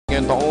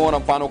ngayong taon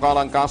ang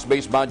panukalang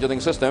cash-based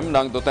budgeting system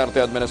ng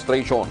Duterte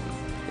administration.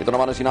 Ito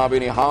naman ang sinabi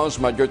ni House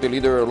Majority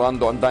Leader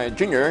Orlando Andaya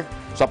Jr.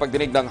 sa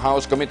pagdinig ng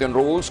House Committee on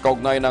Rules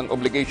kaugnay ng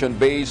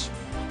obligation-based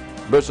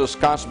versus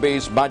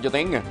cash-based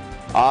budgeting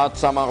at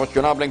sa mga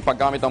questionableng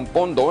paggamit ng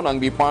pondo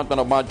ng Department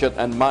of Budget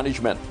and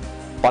Management.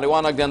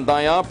 Paliwanag ni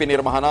Andaya,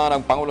 pinirmahan na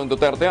ng Pangulong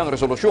Duterte ang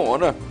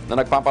resolusyon na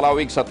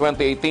nagpapalawig sa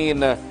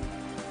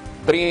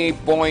 2018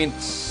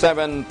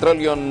 3.7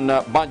 trillion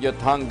budget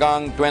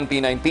hanggang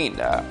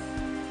 2019.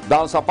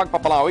 Dahil sa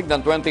pagpapalawig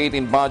ng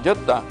 2018 budget,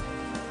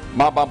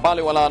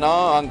 mababaliwala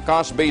na ang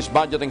cash-based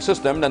budgeting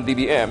system ng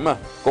DBM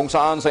kung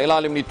saan sa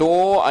ilalim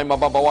nito ay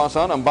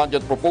mababawasan ang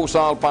budget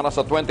proposal para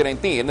sa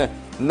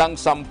 2019 ng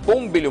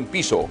 10 bilyong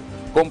piso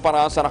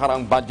kumpara sa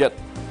nakaraang budget.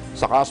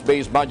 Sa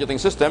cash-based budgeting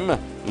system,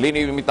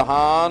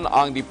 linimitahan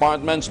ang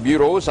departments,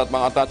 bureaus at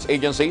mga attached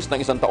agencies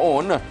ng 1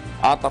 taon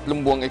at 3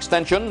 buwang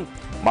extension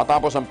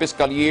matapos ang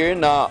fiscal year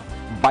na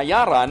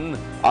bayaran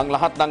ang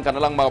lahat ng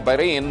kanilang mga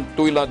bayarin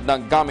tulad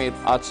ng gamit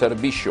at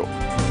serbisyo.